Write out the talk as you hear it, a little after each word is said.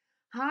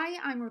Hi,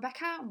 I'm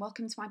Rebecca, and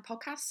welcome to my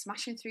podcast,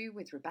 Smashing Through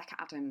with Rebecca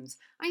Adams.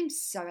 I am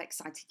so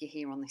excited you're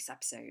here on this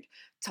episode.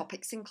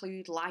 Topics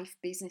include life,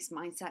 business,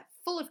 mindset,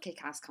 full of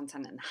kick-ass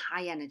content and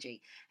high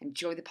energy.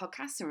 Enjoy the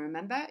podcast, and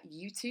remember,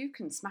 you too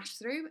can smash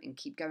through and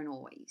keep going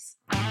always.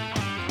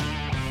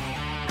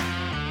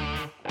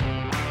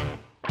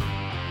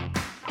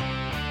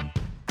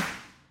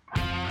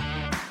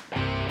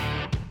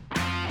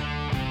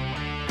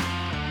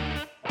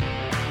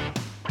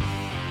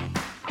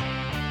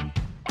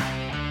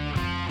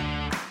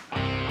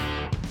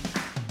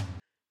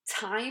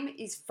 Time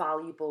is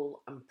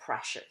valuable and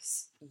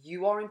precious.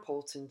 You are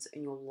important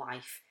and your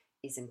life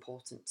is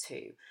important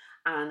too.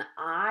 And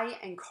I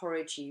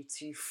encourage you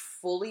to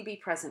fully be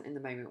present in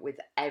the moment with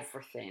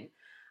everything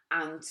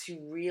and to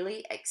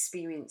really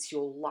experience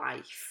your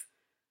life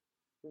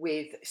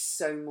with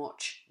so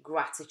much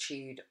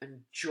gratitude and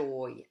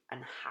joy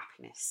and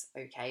happiness,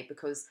 okay?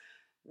 Because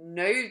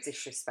no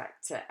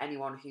disrespect to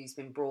anyone who's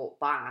been brought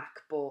back,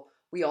 but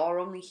we are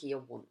only here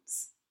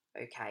once,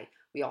 okay?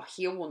 We are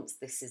here once,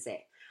 this is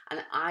it. And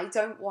I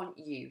don't want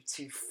you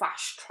to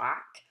fast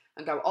track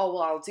and go, oh,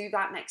 well, I'll do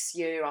that next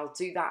year, I'll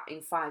do that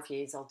in 5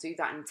 years, I'll do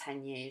that in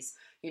 10 years,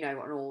 and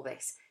all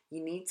this.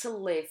 You need to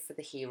live for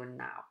the here and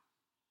now.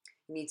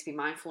 You need to be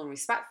mindful and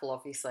respectful,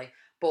 obviously,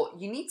 but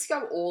you need to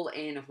go all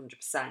in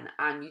 100%.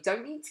 And you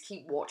don't need to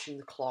keep watching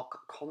the clock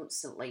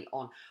constantly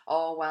on,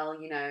 oh, well,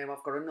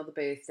 I've got another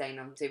birthday and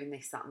I'm doing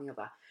this, that, and the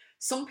other.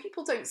 Some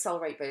people don't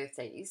celebrate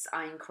birthdays.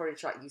 I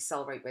encourage that you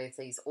celebrate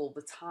birthdays all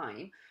the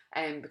time,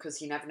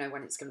 because you never know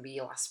when it's going to be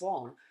your last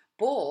one.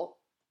 But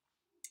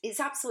it's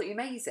absolutely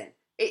amazing.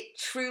 It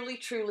truly,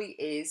 truly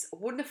is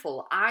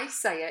wonderful. I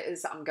say it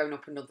as I'm going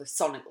up another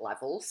sonic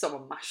level, so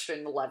I'm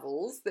mastering the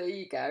levels. There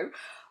you go.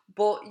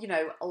 But,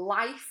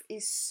 life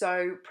is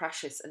so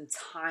precious and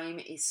time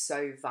is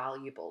so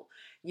valuable.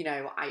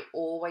 I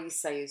always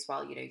say as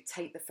well,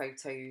 take the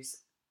photos,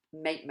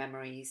 make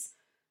memories,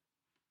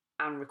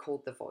 and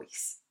record the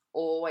voice.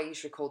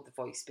 Always record the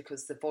voice,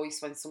 because the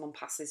voice, when someone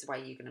passes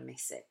away, you're going to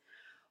miss it.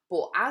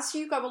 But as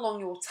you go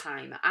along your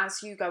time,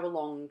 as you go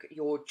along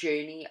your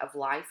journey of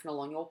life and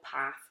along your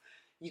path,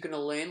 you're going to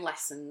learn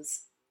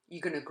lessons.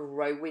 You're going to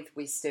grow with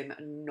wisdom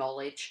and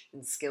knowledge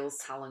and skills,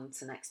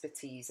 talent and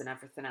expertise and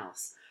everything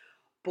else.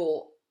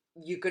 But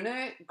you're going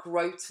to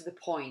grow to the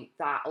point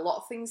that a lot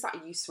of things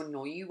that used to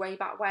annoy you way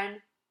back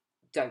when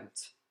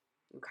don't.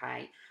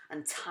 Okay?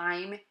 And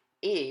time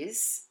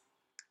is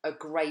a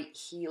great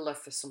healer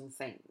for some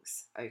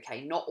things.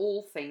 Okay? Not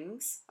all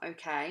things.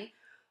 Okay?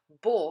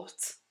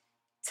 But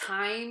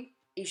time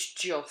is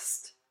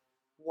just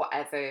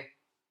whatever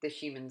the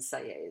humans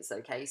say it is,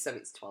 okay? So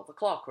it's 12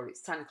 o'clock or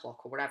it's 10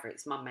 o'clock or whatever,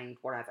 it's man-made,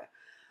 whatever.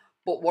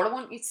 But what I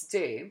want you to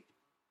do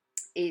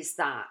is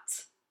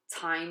that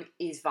time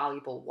is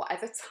valuable,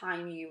 whatever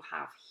time you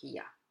have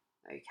here,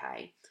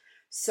 okay?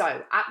 So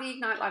at the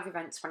Ignite Live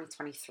event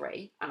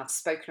 2023, and I've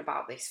spoken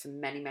about this for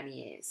many,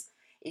 many years,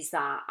 is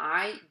that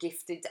I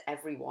gifted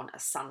everyone a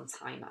sand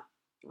timer,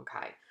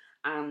 okay?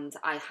 And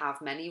I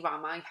have many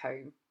around my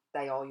home.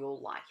 They are your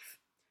life.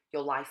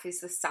 Your life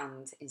is the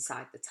sand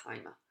inside the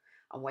timer.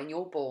 And when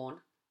you're born,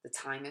 the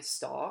timer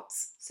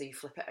starts. So you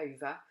flip it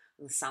over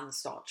and the sand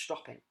starts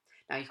dropping.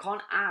 Now, you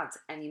can't add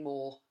any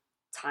more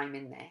time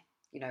in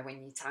there.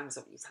 When your time's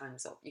up, your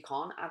time's up. You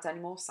can't add any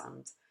more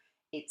sand.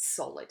 It's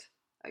solid,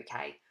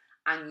 okay?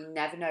 And you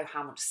never know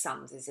how much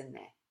sand is in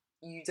there.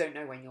 You don't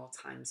know when your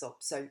time's up.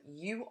 So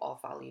you are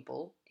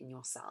valuable in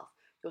yourself.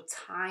 Your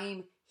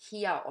time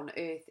here on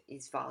earth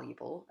is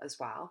valuable as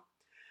well.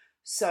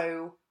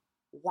 So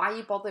why are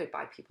you bothered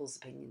by people's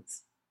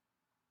opinions?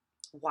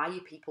 Why are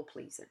you people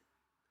pleasing?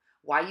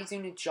 Why are you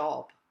doing a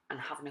job and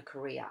having a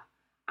career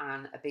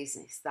and a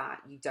business that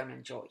you don't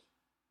enjoy?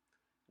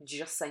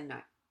 Just say no.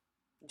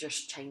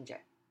 Just change it.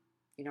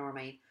 You know what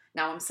I mean?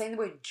 Now, I'm saying the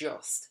word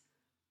just.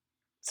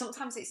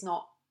 Sometimes it's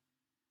not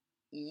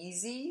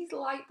easy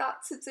like that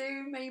to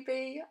do,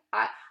 maybe.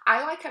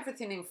 I like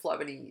everything in flow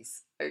and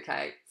ease,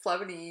 okay?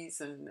 Flow and ease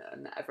and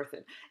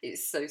everything.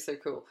 It's so, so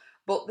cool.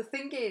 But the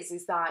thing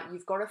is that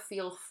you've got to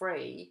feel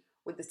free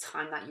with the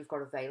time that you've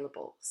got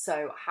available.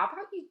 So how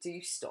about you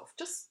do stuff?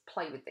 Just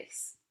play with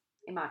this.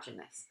 Imagine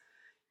this.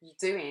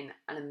 You're doing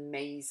an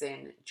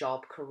amazing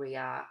job,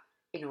 career,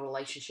 in a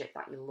relationship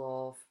that you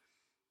love,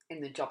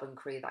 in the job and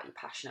career that you're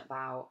passionate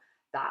about,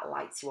 that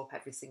lights you up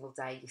every single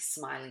day. You're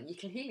smiling. You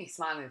can hear me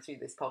smiling through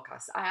this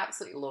podcast. I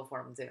absolutely love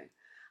what I'm doing.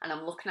 And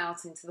I'm looking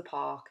out into the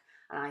park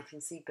and I can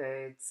see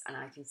birds and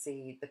I can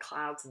see the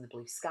clouds and the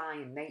blue sky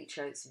and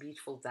nature. It's a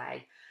beautiful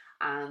day.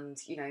 And,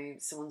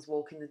 someone's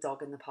walking the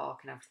dog in the park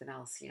and everything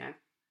else, And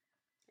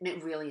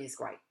it really is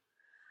great.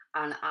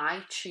 And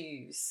I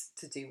choose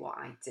to do what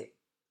I do,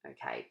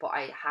 okay? But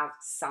I have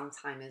sand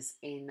timers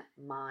in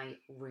my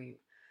room.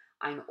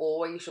 I'm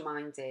always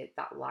reminded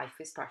that life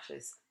is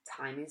precious,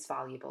 time is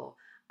valuable,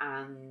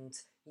 and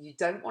you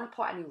don't want to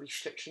put any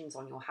restrictions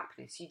on your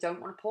happiness. You don't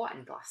want to put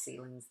any glass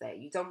ceilings there.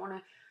 You don't want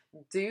to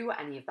do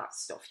any of that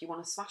stuff. You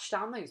want to smash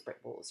down those brick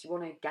walls. You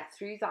want to get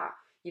through that,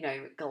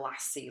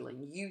 glass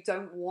ceiling. You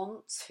don't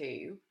want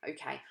to,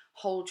 okay,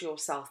 hold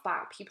yourself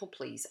back. People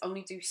please.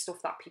 Only do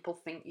stuff that people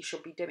think you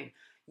should be doing.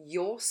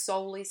 Your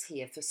soul is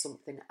here for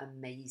something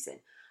amazing,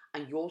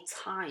 and your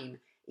time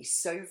is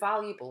so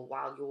valuable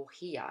while you're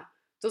here.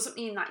 Doesn't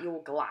mean that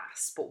you're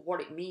glass, but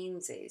what it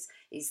means is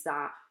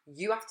that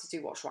you have to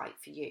do what's right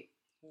for you.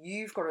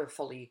 You've got to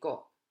follow your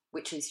gut,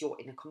 which is your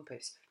inner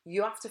compass.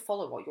 You have to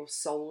follow what your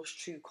soul's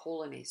true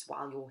calling is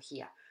while you're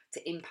here,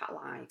 to impact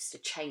lives, to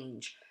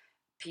change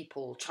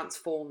people,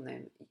 transform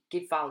them,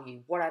 give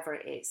value, whatever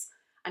it is.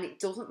 And it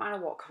doesn't matter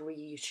what career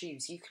you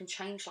choose. You can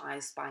change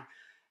lives by,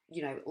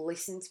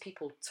 listening to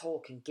people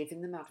talk and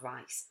giving them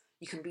advice.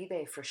 You can be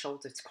there for a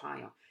shoulder to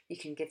cry on. You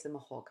can give them a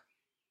hug.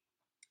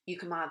 You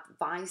can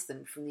advise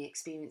them from the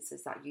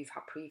experiences that you've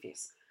had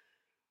previous.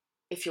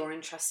 If you're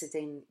interested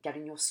in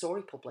getting your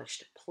story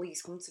published,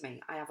 please come to me.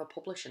 I have a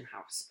publishing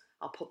house.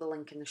 I'll put the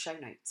link in the show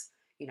notes,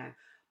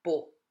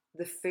 But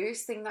the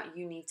first thing that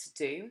you need to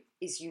do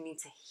is you need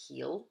to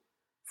heal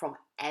from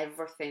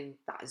everything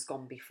that has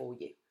gone before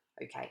you,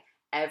 okay?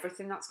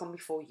 Everything that's gone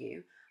before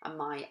you. And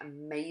my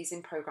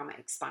amazing program at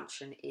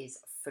Expansion is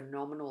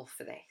phenomenal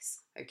for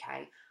this,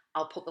 okay?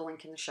 I'll put the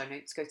link in the show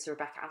notes. Go to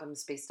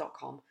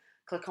RebeccaAdamsBiz.com,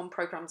 click on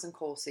programs and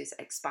courses.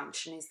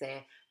 Expansion is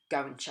there.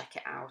 Go and check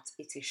it out.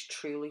 It is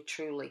truly,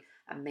 truly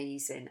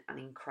amazing and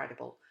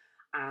incredible.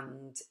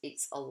 And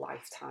it's a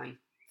lifetime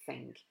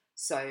thing.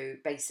 So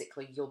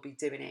basically, you'll be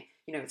doing it.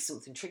 If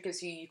something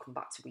triggers you, you come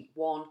back to week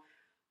 1.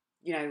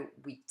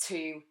 Week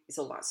 2 is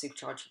all about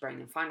supercharge your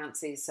brain and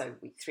finances. So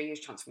week 3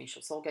 is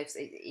transformational soul gifts.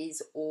 It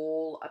is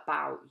all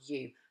about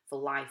you for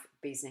life,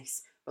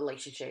 business,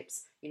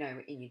 relationships, in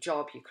your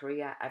job, your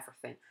career,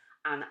 everything.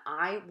 And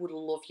I would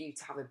love you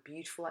to have a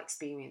beautiful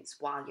experience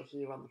while you're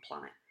here on the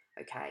planet,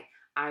 okay?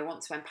 I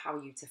want to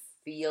empower you to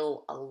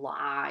feel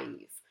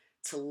alive,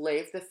 to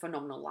live the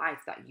phenomenal life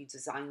that you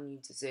design, you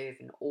deserve,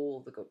 and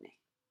all the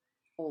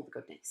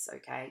goodness,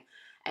 okay?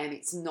 And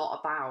it's not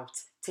about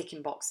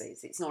ticking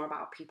boxes. It's not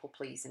about people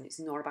pleasing. It's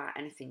not about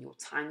anything. Your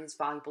time is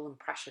valuable and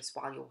precious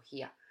while you're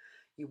here.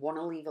 You want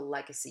to leave a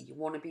legacy. You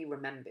want to be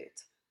remembered,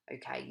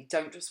 okay? You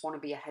don't just want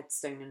to be a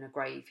headstone in a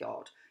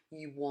graveyard.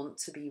 You want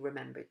to be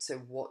remembered. So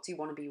what do you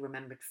want to be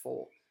remembered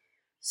for?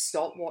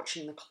 Stop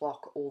watching the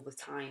clock all the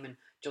time and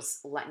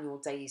just letting your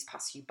days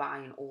pass you by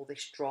and all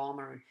this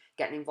drama and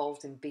getting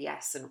involved in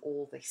BS and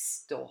all this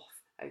stuff,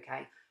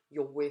 okay?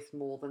 You're worth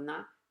more than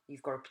that.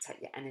 You've got to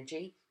protect your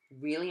energy,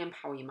 really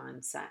empower your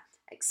mindset.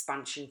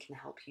 Expansion can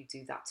help you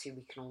do that too.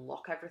 We can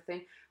unlock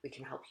everything. We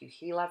can help you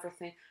heal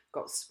everything. We've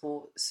got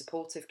a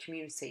supportive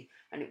community,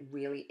 and it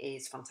really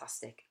is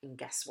fantastic. And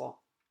guess what?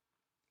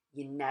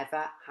 You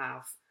never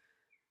have,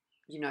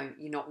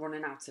 you're not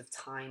running out of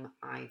time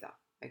either.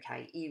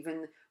 Okay,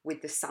 even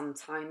with the sun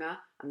timer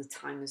and the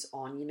timer's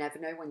on, you never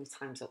know when your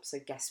time's up. So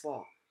guess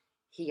what?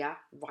 Here,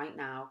 right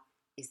now,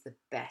 is the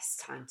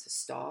best time to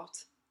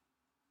start,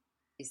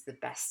 is the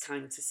best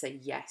time to say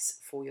yes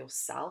for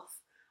yourself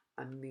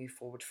and move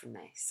forward from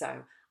there.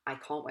 So I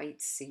can't wait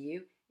to see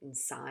you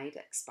inside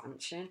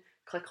Expansion.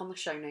 Click on the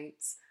show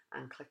notes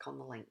and click on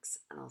the links,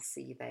 and I'll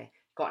see you there.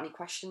 Got any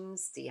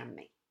questions? DM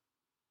me.